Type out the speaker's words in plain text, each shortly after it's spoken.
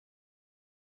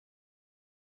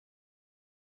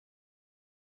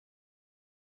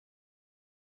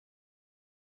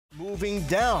Moving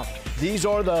down, these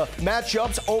are the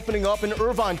matchups opening up in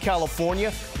Irvine,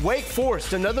 California. Wake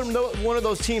Forest, another one of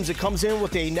those teams that comes in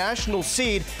with a national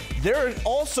seed. They're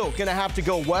also going to have to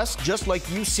go west, just like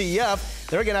UCF.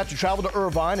 They're going to have to travel to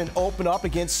Irvine and open up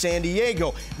against San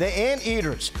Diego. The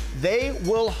Anteaters, they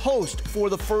will host for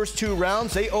the first two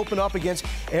rounds. They open up against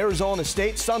Arizona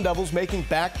State. Sun Devils making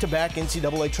back-to-back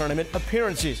NCAA tournament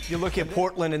appearances. You look at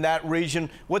Portland in that region.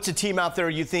 What's a team out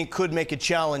there you think could make a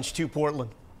challenge to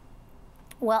Portland?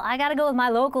 Well, I got to go with my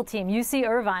local team, UC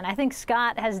Irvine. I think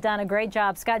Scott has done a great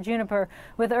job. Scott Juniper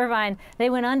with Irvine.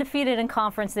 They went undefeated in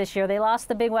conference this year. They lost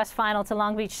the Big West final to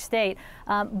Long Beach State.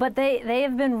 But they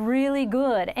have been really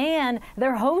good. And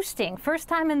they're hosting. First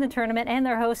time in the tournament, and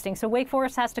they're hosting. So Wake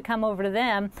Forest has to come over to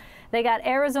them. They got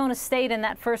Arizona State in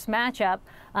that first matchup.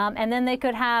 And then they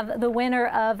could have the winner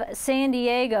of San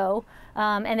Diego.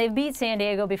 And they've beat San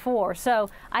Diego before. So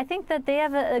I think that they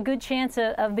have a good chance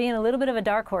of being a little bit of a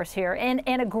dark horse here. And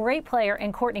a great player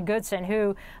in Courtney Goodson,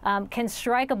 who can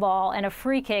strike a ball and a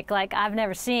free kick like I've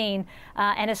never seen,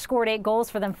 and has scored 8 goals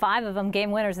for them, 5 of them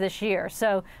game winners this year.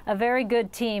 So a very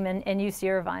good team in UC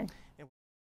Irvine.